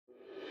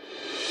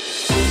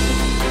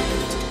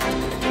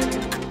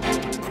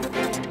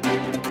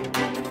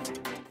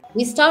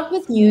We start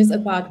with news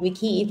about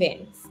Wiki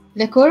events.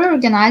 The core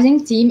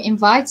organizing team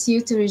invites you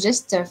to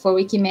register for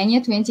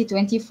Wikimania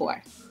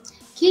 2024.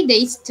 Key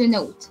dates to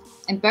note: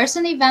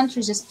 in-person event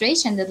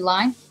registration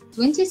deadline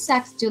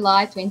 26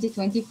 July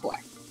 2024.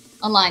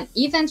 Online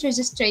event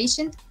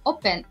registration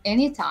open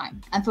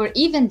anytime. And for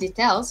event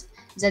details,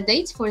 the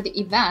dates for the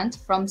event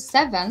from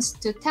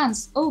 7th to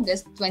 10th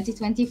August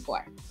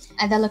 2024.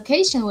 And the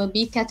location will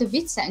be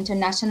Katowice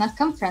International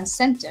Conference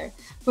Center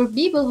for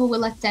people who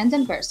will attend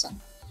in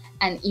person,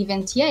 and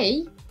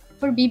Eventier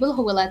for people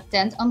who will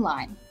attend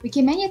online.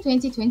 Wikimania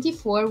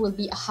 2024 will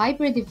be a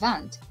hybrid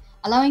event,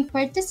 allowing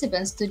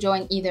participants to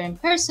join either in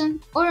person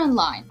or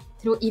online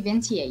through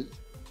Eventier,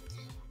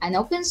 an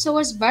open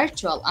source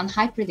virtual and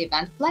hybrid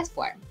event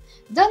platform.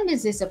 Don't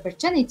miss this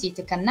opportunity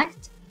to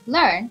connect,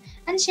 learn,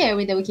 and share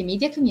with the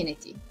Wikimedia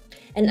community.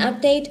 An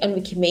update on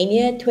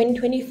Wikimania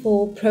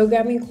 2024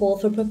 programming call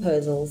for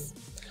proposals.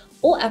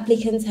 All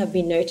applicants have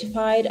been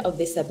notified of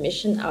their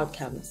submission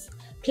outcomes.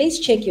 Please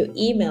check your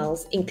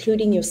emails,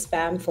 including your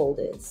spam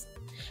folders.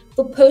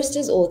 For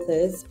posters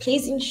authors,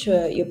 please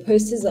ensure your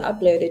posters are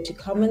uploaded to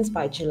Commons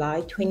by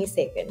July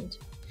 22nd.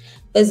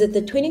 Visit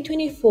the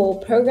 2024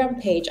 program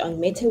page on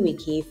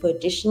MetaWiki for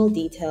additional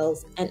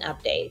details and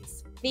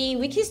updates. The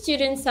Wiki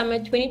Student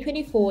Summit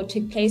 2024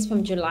 took place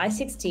from July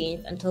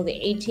 16th until the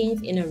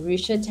 18th in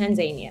Arusha,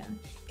 Tanzania,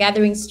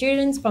 gathering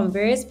students from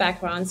various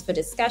backgrounds for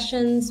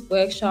discussions,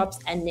 workshops,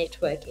 and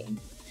networking.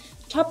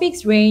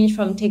 Topics range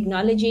from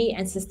technology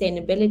and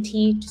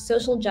sustainability to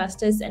social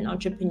justice and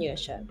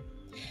entrepreneurship.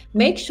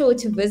 Make sure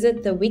to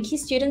visit the Wiki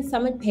Student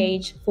Summit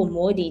page for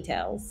more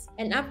details.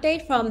 An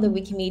update from the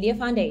Wikimedia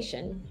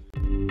Foundation.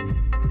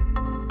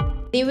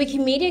 The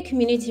Wikimedia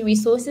Community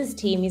Resources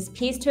team is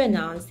pleased to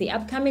announce the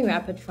upcoming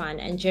Rapid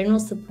Fund and General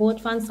Support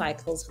Fund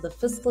cycles for the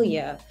fiscal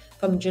year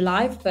from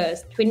July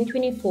 1st,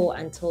 2024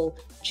 until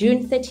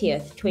June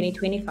 30th,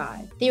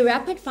 2025. The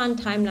Rapid Fund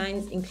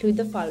timelines include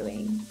the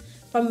following.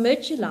 From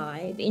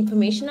mid-July, the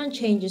information on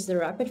changes to the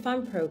Rapid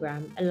Fund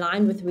program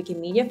aligned with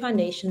Wikimedia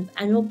Foundation's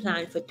annual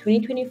plan for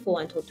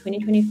 2024 until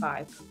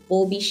 2025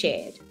 will be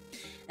shared.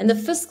 In the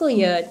fiscal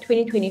year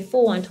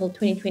 2024 until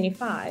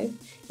 2025,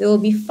 there will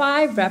be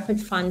 5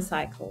 Rapid Fund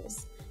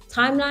cycles.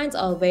 Timelines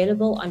are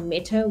available on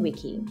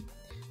MetaWiki.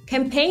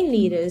 Campaign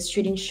leaders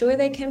should ensure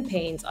their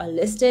campaigns are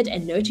listed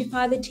and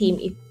notify the team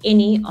if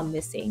any are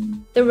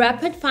missing. The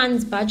Rapid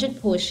Fund's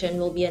budget portion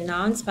will be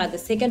announced by the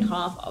second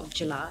half of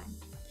July.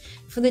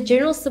 For the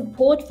General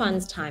Support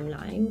Funds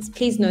timelines,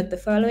 please note the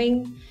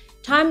following.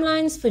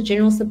 Timelines for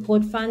General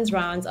Support Funds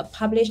rounds are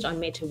published on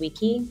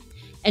MetaWiki.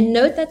 And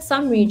note that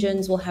some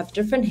regions will have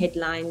different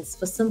headlines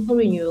for simple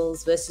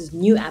renewals versus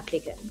new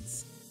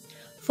applicants.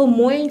 For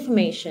more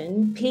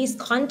information, please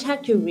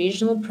contact your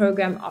regional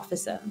program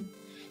officer.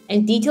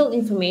 And detailed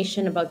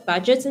information about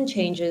budgets and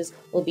changes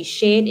will be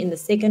shared in the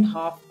second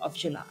half of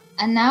July.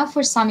 And now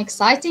for some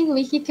exciting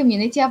Wiki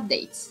community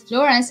updates.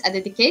 Florence, a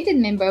dedicated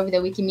member of the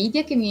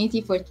Wikimedia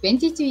community for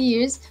 22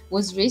 years,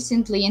 was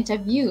recently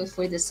interviewed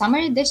for the summer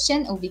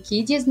edition of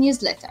Wikipedia's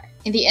newsletter.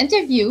 In the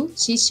interview,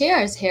 she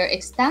shares her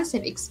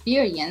extensive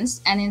experience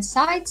and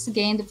insights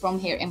gained from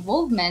her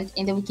involvement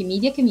in the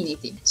Wikimedia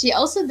community. She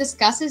also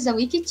discusses a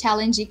Wiki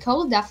challenge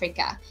called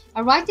Africa,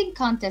 a writing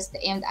contest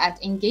aimed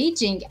at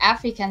engaging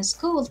African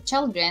school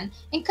children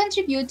in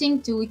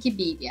contributing to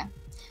Wikipedia.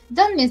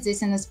 Don't miss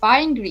this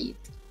inspiring read.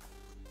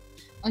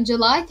 On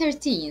July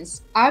 13th,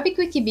 Arabic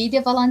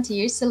Wikipedia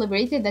volunteers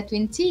celebrated the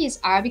 20th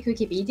Arabic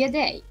Wikipedia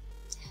Day.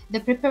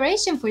 The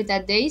preparation for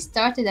that day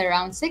started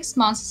around 6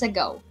 months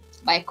ago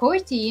by a core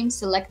team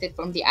selected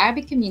from the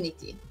Arabic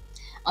community.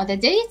 On the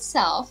day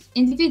itself,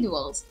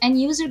 individuals and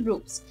user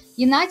groups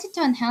united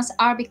to enhance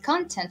Arabic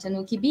content on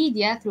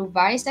Wikipedia through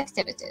various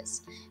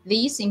activities.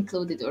 These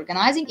included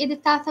organizing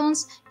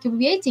editathons,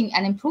 creating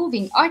and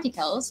improving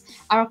articles,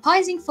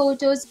 Arabizing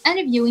photos, and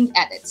reviewing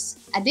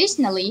edits.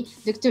 Additionally,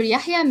 Dr.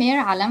 Yahya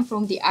Mir Alam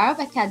from the Arab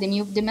Academy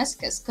of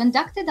Damascus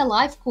conducted a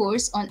live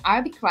course on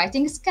Arabic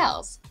writing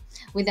skills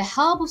with the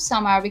help of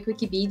some Arabic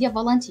Wikipedia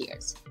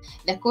volunteers.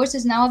 The course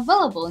is now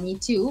available on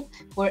YouTube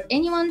for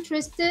anyone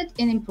interested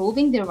in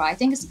improving their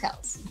writing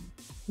skills.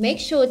 Make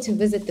sure to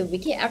visit the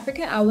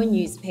WikiAfrica Hour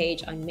news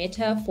page on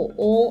Meta for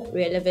all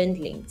relevant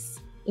links.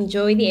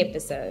 Enjoy the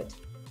episode.